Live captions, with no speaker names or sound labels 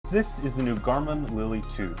This is the new Garmin Lily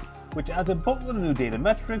 2, which adds a boatload of new data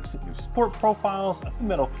metrics, new sport profiles, a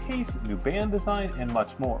metal case, new band design, and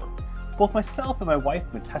much more. Both myself and my wife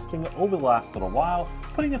have been testing it over the last little while,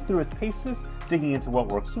 putting it through its paces, digging into what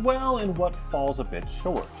works well and what falls a bit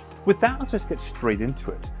short. With that, let's just get straight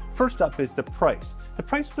into it. First up is the price. The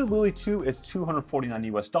price for the Lily 2 is $249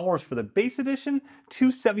 US for the base edition,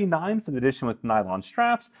 $279 for the edition with nylon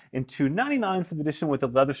straps, and $299 for the edition with the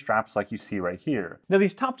leather straps like you see right here. Now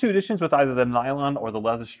these top two editions with either the nylon or the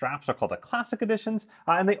leather straps are called the classic editions,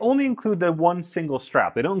 and they only include the one single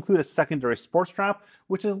strap. They don't include a secondary sport strap,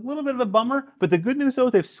 which is a little bit of a bummer, but the good news though,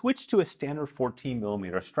 they've switched to a standard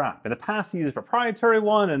 14mm strap. In the past, they used a proprietary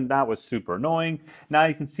one, and that was super annoying. Now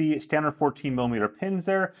you can see standard 14mm pins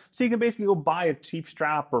there, so you can basically go buy a cheap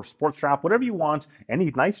strap or sports strap, whatever you want,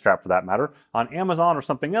 any nice strap for that matter, on Amazon or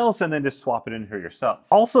something else, and then just swap it in here yourself.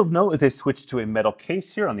 Also of note is they switched to a metal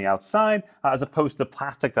case here on the outside, as opposed to the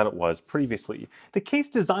plastic that it was previously. The case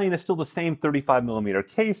design is still the same 35mm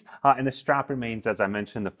case, and the strap remains, as I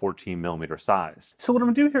mentioned, the 14mm size. So what I'm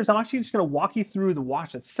gonna do here is I'm actually just gonna walk you through the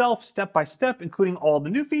watch itself step by step, including all the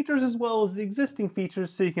new features as well as the existing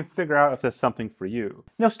features, so you can figure out if there's something for you.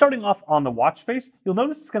 Now starting off on the watch face, you'll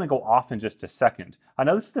notice it's gonna go off in just a second.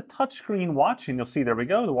 Now this is the touchscreen watch, and you'll see there we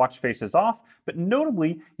go, the watch face is off, but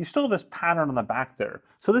notably you still have this pattern on the back there.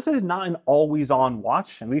 So this is not an always-on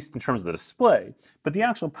watch, at least in terms of the display, but the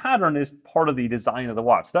actual pattern is part of the design of the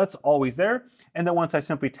watch. So that's always there, and then once I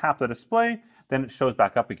simply tap the display, then it shows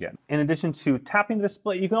back up again. In addition to tapping the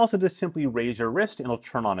display, you can also just simply raise your wrist and it'll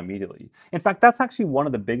turn on immediately. In fact, that's actually one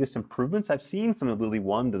of the biggest improvements I've seen from the Lily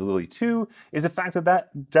 1 to the Lily 2, is the fact that that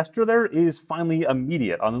gesture there is finally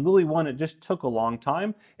immediate. On the Lily 1, it just took a long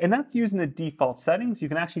time, and that's using the default settings. You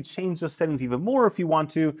can actually change those settings even more if you want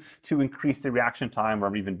to increase the reaction time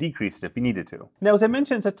or even decrease it if you needed to. Now, as I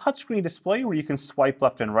mentioned, it's a touchscreen display where you can swipe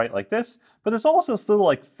left and right like this, but there's also this little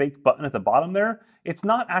like fake button at the bottom there. It's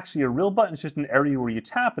not actually a real button, it's just an area where you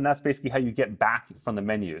tap, and that's basically how you get back from the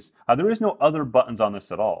menus. There is no other buttons on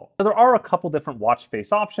this at all. Now, there are a couple different watch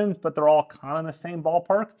face options, but they're all kind of in the same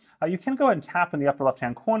ballpark. You can go ahead and tap in the upper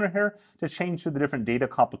left-hand corner here to change through the different data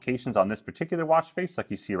complications on this particular watch face,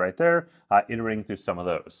 like you see right there, iterating through some of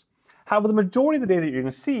those. However, the majority of the data you're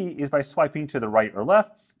going to see is by swiping to the right or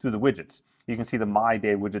left through the widgets. You can see the My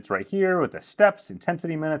Day widgets right here with the steps,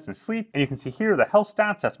 intensity minutes, and sleep. And you can see here the health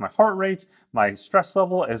stats, that's my heart rate, my stress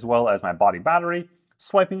level, as well as my body battery.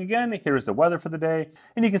 Swiping again, here's the weather for the day,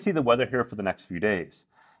 and you can see the weather here for the next few days.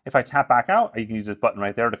 If I tap back out, you can use this button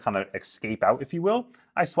right there to kind of escape out, if you will.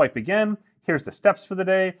 I swipe again. Here's the steps for the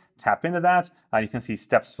day, tap into that, you can see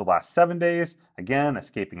steps for the last 7 days, again,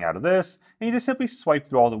 escaping out of this, and you just simply swipe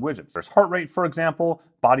through all the widgets. There's heart rate, for example,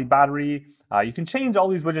 body battery. You can change all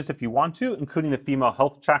these widgets if you want to, including the female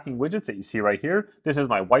health tracking widgets that you see right here. This is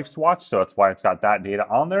my wife's watch, so that's why it's got that data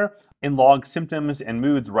on there, and log symptoms and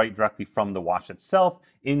moods right directly from the watch itself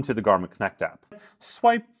into the Garmin Connect app.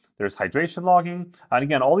 Swipe. There's hydration logging, and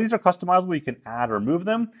again, all these are customizable. You can add or remove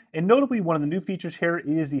them. And notably, one of the new features here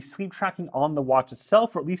is the sleep tracking on the watch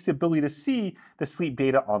itself, or at least the ability to see the sleep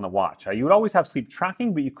data on the watch. You would always have sleep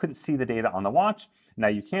tracking, but you couldn't see the data on the watch. Now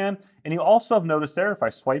you can. And you also have noticed there, if I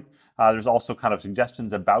swipe, there's also kind of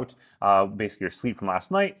suggestions about basically your sleep from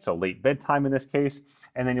last night, so late bedtime in this case.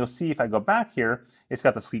 And then you'll see if I go back here, it's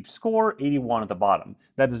got the sleep score, 81 at the bottom.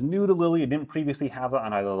 That is new to Lily. It didn't previously have that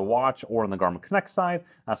on either the watch or on the Garmin Connect side,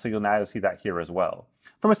 so you'll now see that here as well.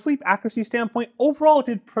 From a sleep accuracy standpoint, overall it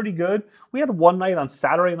did pretty good. We had one night on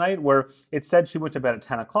Saturday night where it said she went to bed at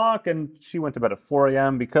 10 o'clock and she went to bed at 4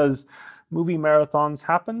 a.m. because movie marathons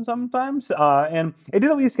happen sometimes, and it did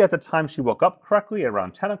at least get the time she woke up correctly at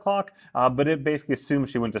around 10 o'clock, but it basically assumed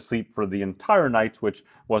she went to sleep for the entire night, which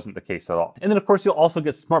wasn't the case at all. And then of course you'll also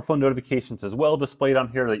get smartphone notifications as well displayed on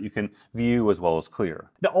here that you can view as well as clear.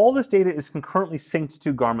 Now all this data is concurrently synced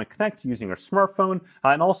to Garmin Connect using your smartphone,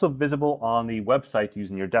 and also visible on the website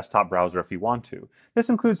using your desktop browser if you want to. This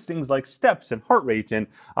includes things like steps and heart rate and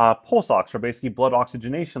pulse ox, or basically blood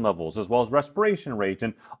oxygenation levels, as well as respiration rate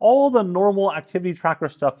and all the normal activity tracker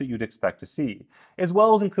stuff that you'd expect to see, as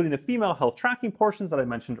well as including the female health tracking portions that I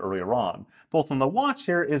mentioned earlier on, both on the watch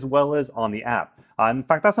here as well as on the app. In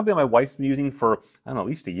fact, that's something my wife's been using for, I don't know, at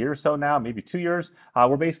least a year or so now, maybe 2 years,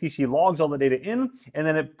 where basically she logs all the data in and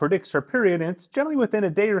then it predicts her period, and it's generally within a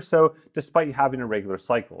day or so despite having a regular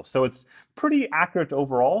cycle. So it's pretty accurate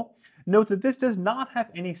overall. Note that this does not have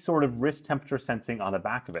any sort of wrist temperature sensing on the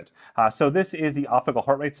back of it. So this is the optical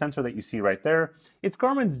heart rate sensor that you see right there. It's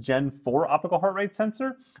Garmin's Gen 4 optical heart rate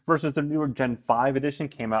sensor versus the newer Gen 5 edition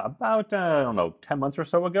came out about, I don't know, 10 months or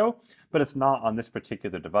so ago, but it's not on this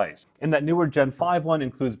particular device. And that newer Gen 5 one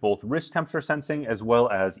includes both wrist temperature sensing as well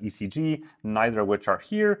as ECG, neither of which are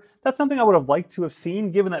here. That's something I would have liked to have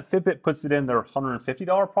seen, given that Fitbit puts it in their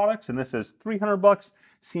 $150 products, and this is $300.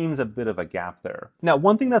 Seems a bit of a gap there. Now,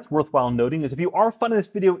 one thing that's worthwhile noting is if you are finding this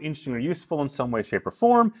video interesting or useful in some way, shape, or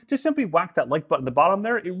form, just simply whack that like button at the bottom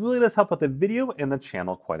there. It really does help with the video and the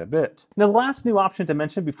channel quite a bit. Now, the last new option to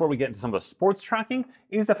mention before we get into some of the sports tracking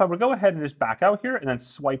is that if I were to go ahead and just back out here and then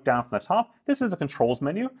swipe down from the top, this is the controls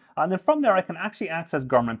menu. And then from there, I can actually access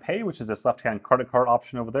Garmin Pay, which is this left-hand credit card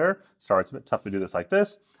option over there. Sorry, it's a bit tough to do this like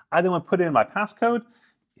this. I then want to put in my passcode.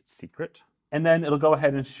 It's secret. And then it'll go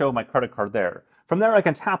ahead and show my credit card there. From there, I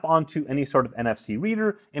can tap onto any sort of NFC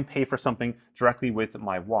reader and pay for something directly with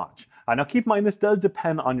my watch. Now keep in mind, this does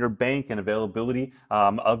depend on your bank and availability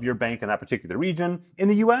of your bank in that particular region. In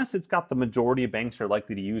the US, it's got the majority of banks you're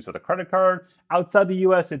likely to use with a credit card. Outside the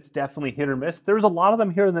US, it's definitely hit or miss. There's a lot of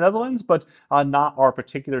them here in the Netherlands, but not our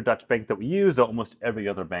particular Dutch bank that we use. Almost every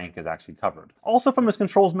other bank is actually covered. Also from this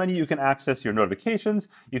controls menu, you can access your notifications.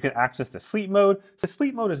 You can access the sleep mode. The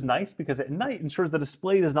sleep mode is nice because at night ensures the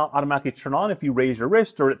display does not automatically turn on if you raise your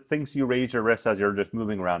wrist or it thinks you raise your wrist as you're just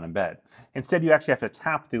moving around in bed. Instead, you actually have to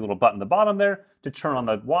tap the little button at the bottom there to turn on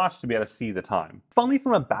the watch to be able to see the time. Finally,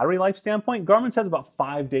 from a battery life standpoint, Garmin says about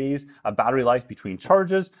 5 days of battery life between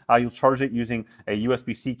charges. You'll charge it using a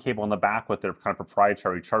USB-C cable on the back with their kind of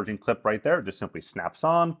proprietary charging clip right there. It just simply snaps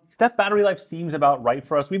on. That battery life seems about right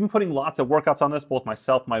for us. We've been putting lots of workouts on this, both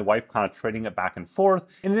myself and my wife kind of trading it back and forth.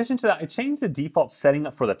 In addition to that, I changed the default setting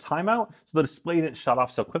for the timeout so the display didn't shut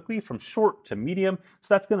off so quickly from short to medium. So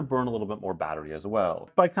that's going to burn a little bit more battery as well.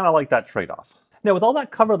 But I kind of like that trade-off. Now, with all that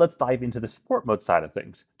covered, let's dive into the sport mode side of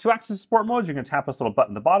things. To access sport modes, you're going to tap this little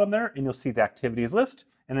button at the bottom there, and you'll see the activities list.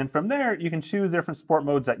 And then from there, you can choose different sport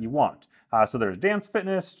modes that you want. So there's dance,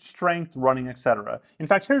 fitness, strength, running, etc. In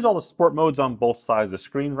fact, here's all the sport modes on both sides of the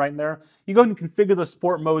screen right there. You go ahead and configure the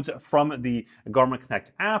sport modes from the Garmin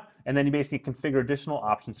Connect app, and then you basically configure additional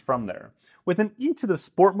options from there. Within each of the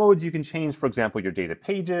sport modes, you can change, for example, your data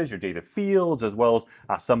pages, your data fields, as well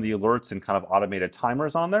as some of the alerts and kind of automated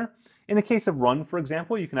timers on there. In the case of run, for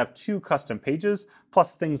example, you can have 2 custom pages,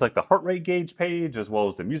 plus things like the heart rate gauge page, as well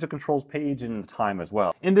as the music controls page and the time as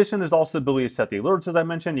well. In addition, there's also the ability to set the alerts, as I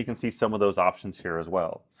mentioned. You can see some of those options here as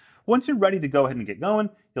well. Once you're ready to go ahead and get going,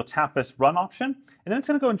 you'll tap this run option, and then it's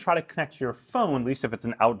going to go and try to connect to your phone, at least if it's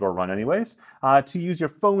an outdoor run anyways, to use your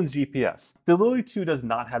phone's GPS. The Lily 2 does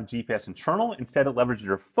not have GPS internal. Instead, it leverages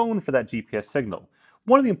your phone for that GPS signal.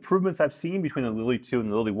 One of the improvements I've seen between the Lily 2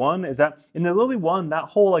 and the Lily 1 is that in the Lily 1, that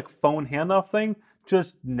whole like phone handoff thing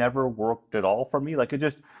just never worked at all for me. Like it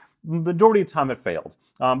just, majority of the time it failed.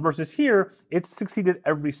 Versus here, it's succeeded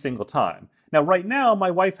every single time. Now, right now, my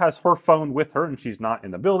wife has her phone with her and she's not in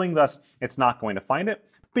the building, thus it's not going to find it.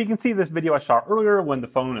 But you can see this video I shot earlier when the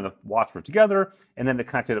phone and the watch were together, and then it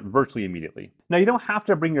connected it virtually immediately. Now, you don't have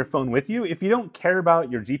to bring your phone with you. If you don't care about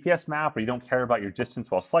your GPS map or you don't care about your distance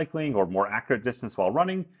while cycling or more accurate distance while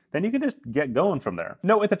running, then you can just get going from there.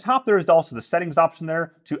 Note at the top, there is also the settings option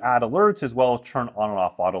there to add alerts as well as turn on and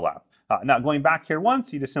off auto lap. Now, going back here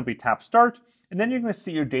once, you just simply tap start, and then you're going to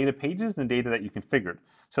see your data pages and the data that you configured.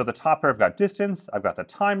 So at the top here, I've got distance, I've got the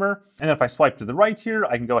timer, and if I swipe to the right here,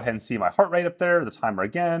 I can go ahead and see my heart rate up there, the timer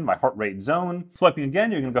again, my heart rate zone. Swiping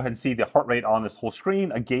again, you're going to go ahead and see the heart rate on this whole screen,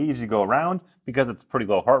 a gauge you go around. Because it's pretty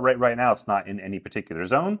low heart rate right now, it's not in any particular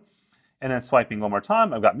zone. And then swiping one more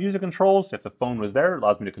time, I've got music controls. If the phone was there, it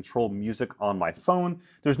allows me to control music on my phone.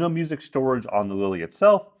 There's no music storage on the Lily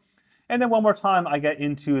itself. And then one more time, I get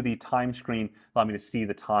into the time screen, allowing me to see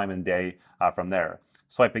the time and day from there.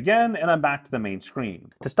 Swipe again, and I'm back to the main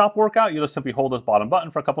screen. To stop workout, you'll just simply hold this bottom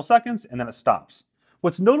button for a couple seconds, and then it stops.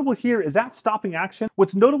 What's notable here is that stopping action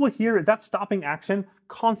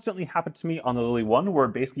constantly happened to me on the Lily 1, where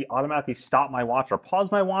it basically automatically stopped my watch or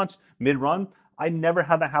paused my watch mid-run. I never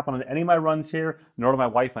had that happen on any of my runs here, nor did my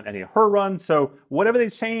wife on any of her runs. So whatever they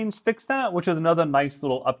changed, fix that, which is another nice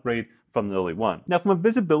little upgrade from the Lily 1. Now, from a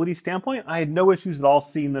visibility standpoint, I had no issues at all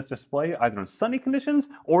seeing this display either in sunny conditions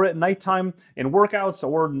or at nighttime in workouts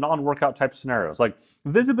or non-workout type scenarios. Like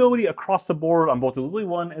Visibility across the board on both the Lily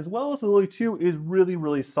 1 as well as the Lily 2 is really,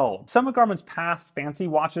 really solid. Some of Garmin's past fancy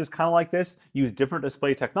watches kind of like this use different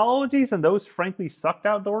display technologies, and those frankly sucked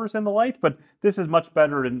outdoors in the light, but this is much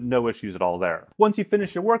better and no issues at all there. Once you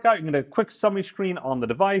finish your workout, you can get a quick summary screen on the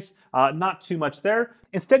device, not too much there.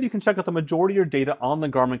 Instead, you can check out the majority of your data on the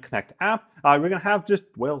Garmin Connect app. We're going to have just,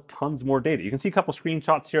 well, tons more data. You can see a couple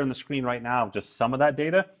screenshots here on the screen right now of just some of that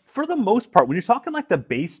data. For the most part, when you're talking like the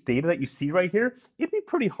base data that you see right here, it'd be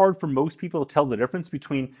pretty hard for most people to tell the difference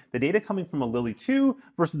between the data coming from a Lily 2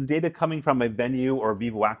 versus the data coming from a Venue or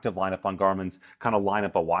Vivo Active lineup on Garmin's kind of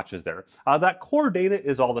lineup of watches there. That core data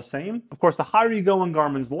is all the same. Of course, the higher you go in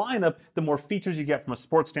Garmin's lineup, the more features you get from a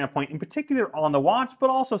sports standpoint, in particular on the watch, but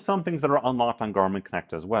also some things that are unlocked on Garmin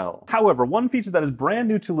Connect as well. However, one feature that is brand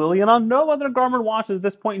new to Lily and on no other Garmin watches at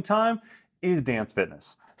this point in time is dance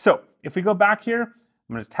fitness. So if we go back here,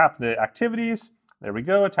 I'm going to tap the activities. There we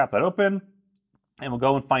go. Tap that open. And we'll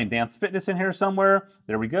go and find dance fitness in here somewhere.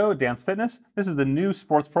 There we go. Dance fitness. This is the new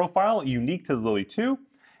sports profile unique to the Lily 2.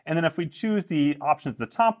 And then if we choose the options at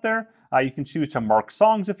the top there, you can choose to mark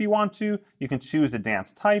songs if you want to. You can choose the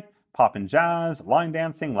dance type, pop and jazz, line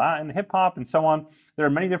dancing, Latin, hip hop, and so on. There are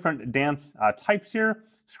many different dance types here.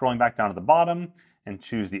 Scrolling back down to the bottom and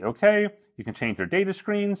choose the OK. You can change your data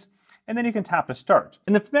screens. And then you can tap to start.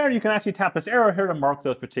 And then from there, you can actually tap this arrow here to mark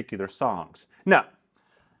those particular songs. Now,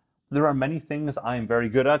 there are many things I am very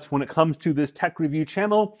good at when it comes to this tech review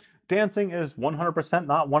channel. Dancing is 100%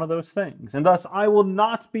 not one of those things. And thus, I will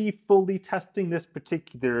not be fully testing this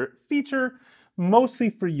particular feature, mostly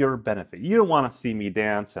for your benefit. You don't want to see me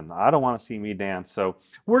dance, and I don't want to see me dance. So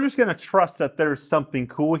we're just going to trust that there's something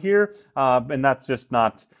cool here. And that's just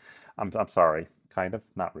not, I'm sorry, kind of,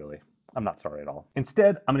 not really. I'm not sorry at all.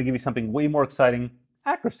 Instead, I'm going to give you something way more exciting,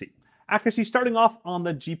 accuracy. Accuracy starting off on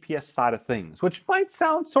the GPS side of things, which might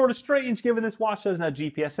sound sort of strange given this watch doesn't have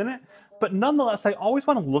GPS in it, but nonetheless, I always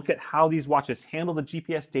want to look at how these watches handle the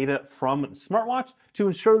GPS data from the smartwatch to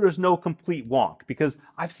ensure there's no complete wonk, because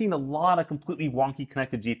I've seen a lot of completely wonky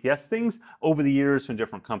connected GPS things over the years from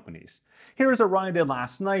different companies. Here's a run I did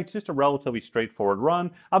last night, just a relatively straightforward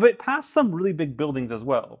run, but past some really big buildings as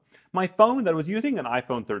well. My phone that I was using, an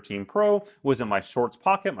iPhone 13 Pro, was in my shorts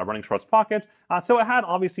pocket, my running shorts pocket, so it had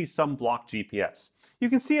obviously some blocked GPS. You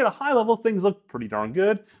can see at a high level things look pretty darn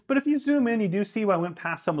good, but if you zoom in, you do see when I went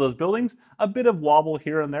past some of those buildings, a bit of wobble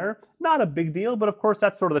here and there. Not a big deal, but of course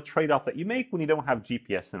that's sort of the trade-off that you make when you don't have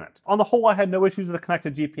GPS in it. On the whole, I had no issues with the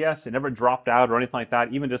connected GPS. It never dropped out or anything like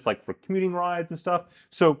that, even just like for commuting rides and stuff.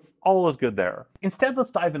 So all is good there. Instead, let's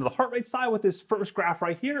dive into the heart rate side with this first graph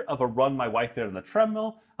right here of a run my wife did on the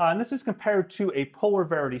treadmill. And this is compared to a Polar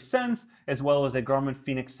Verity Sense, as well as a Garmin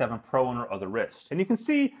Fenix 7 Pro on her other wrist. And you can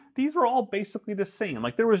see these were all basically the same.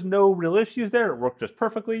 Like there was no real issues there. It worked just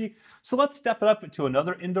perfectly. So let's step it up to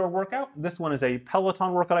another indoor workout. This one is a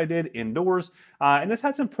Peloton workout I did indoors. And this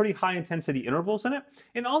had some pretty high intensity intervals in it.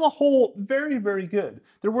 And on the whole, very, very good.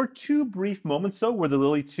 There were two brief moments though, where the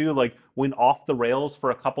Lily 2 went off the rails for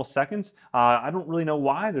a couple seconds. I don't really know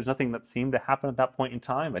why. There's nothing that seemed to happen at that point in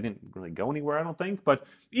time. I didn't really go anywhere, I don't think. But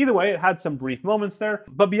either way, it had some brief moments there.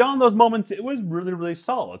 But beyond those moments, it was really, really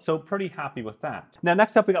solid. So pretty happy with that. Now,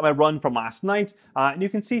 next up, we got my run from last night. And you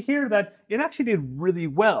can see here that it actually did really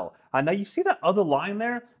well. Now you see that other line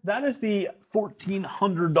there? That is the $1,400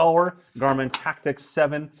 Garmin Tactix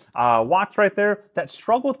 7 watch right there that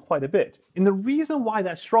struggled quite a bit. And the reason why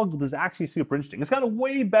that struggled is actually super interesting. It's got a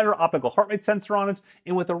way better optical heart rate sensor on it,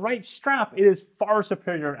 and with the right strap, it is far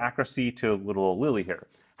superior in accuracy to little Lily here.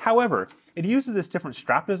 However, it uses this different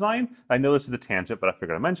strap design. I know this is a tangent, but I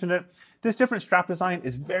figured I'd mention it. This different strap design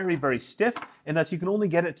is very, very stiff, and thus you can only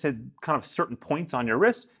get it to kind of certain points on your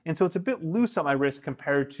wrist, and so it's a bit loose on my wrist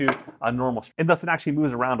compared to a normal strap. And thus it actually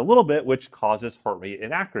moves around a little bit, which causes heart rate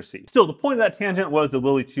inaccuracy. Still, the point of that tangent was the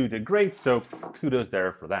Lily 2 did great, so kudos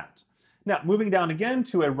there for that. Now, moving down again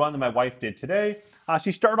to a run that my wife did today.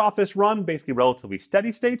 She started off this run basically relatively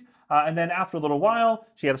steady state, and then after a little while,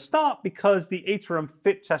 she had to stop because the HRM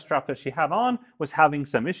Fit chest strap that she had on was having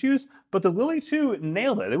some issues, but the Lily 2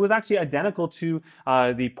 nailed it. It was actually identical to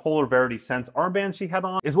the Polar Verity Sense armband she had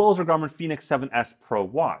on, as well as her Garmin Fenix 7S Pro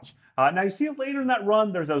watch. Now you see later in that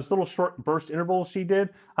run, there's those little short burst intervals she did.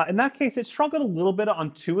 In that case, it struggled a little bit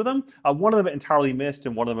on two of them. One of them it entirely missed,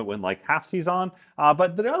 and one of them it went like half-seas on.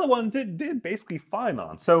 But the other ones it did basically fine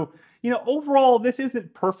on. So Overall, this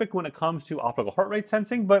isn't perfect when it comes to optical heart rate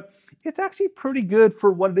sensing, but it's actually pretty good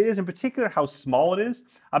for what it is, in particular how small it is.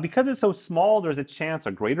 Because it's so small, there's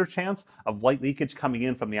a greater chance of light leakage coming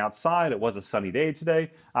in from the outside. It was a sunny day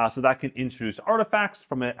today, so that can introduce artifacts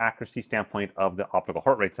from an accuracy standpoint of the optical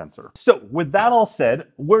heart rate sensor. So with that all said,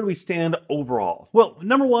 where do we stand overall? Well,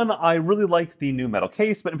 number one, I really like the new metal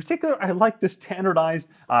case, but in particular, I like the standardized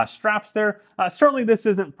straps there. Certainly this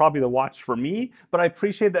isn't probably the watch for me, but I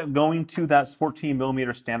appreciate that going to that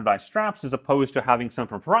 14mm standardized straps as opposed to having some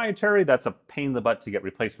proprietary that's a pain in the butt to get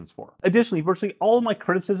replacements for. Additionally, virtually all of my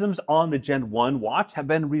criticisms on the Gen 1 watch have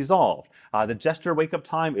been resolved. The gesture wake-up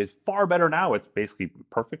time is far better now. It's basically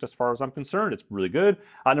perfect as far as I'm concerned. It's really good.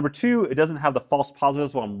 Number two, it doesn't have the false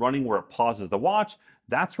positives while I'm running where it pauses the watch.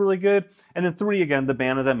 That's really good. And then three, again, the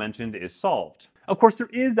band, as I mentioned, is solved. Of course, there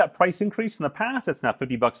is that price increase in the past. It's now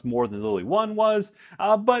 $50 more than the Lily 1 was,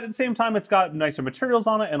 but at the same time, it's got nicer materials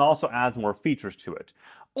on it and also adds more features to it.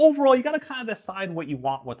 Overall, you got to kind of decide what you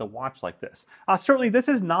want with a watch like this. Certainly, this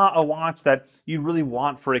is not a watch that you really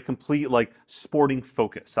want for a complete sporting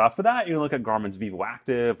focus. For that, you look at Garmin's Vivo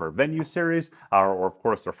Active or Venue series, or of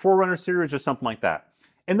course their Forerunner series or something like that.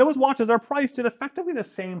 And those watches are priced at effectively the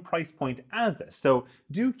same price point as this, so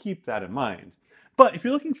do keep that in mind. But if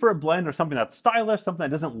you're looking for a blend or something that's stylish, something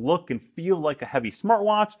that doesn't look and feel like a heavy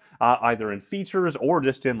smartwatch, either in features or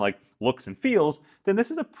just in looks and feels, then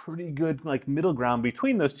this is a pretty good middle ground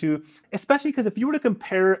between those two, especially because if you were to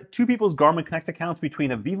compare two people's Garmin Connect accounts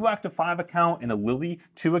between a Vivo Active 5 account and a Lily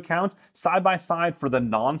 2 account side by side for the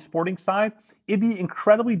non-sporting side, it'd be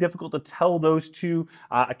incredibly difficult to tell those two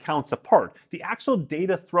accounts apart. The actual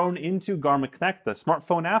data thrown into Garmin Connect, the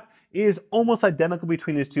smartphone app, is almost identical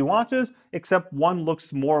between these two watches, except one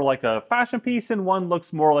looks more like a fashion piece and one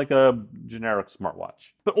looks more like a generic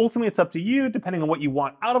smartwatch. But ultimately, it's up to you, depending on what you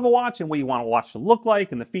want out of a watch and what you want a watch to look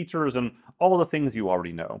like and the features and all the things you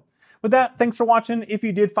already know. With that, thanks for watching. If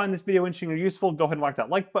you did find this video interesting or useful, go ahead and whack that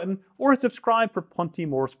like button or subscribe for plenty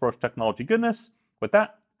more sports technology goodness. With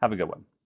that, have a good one.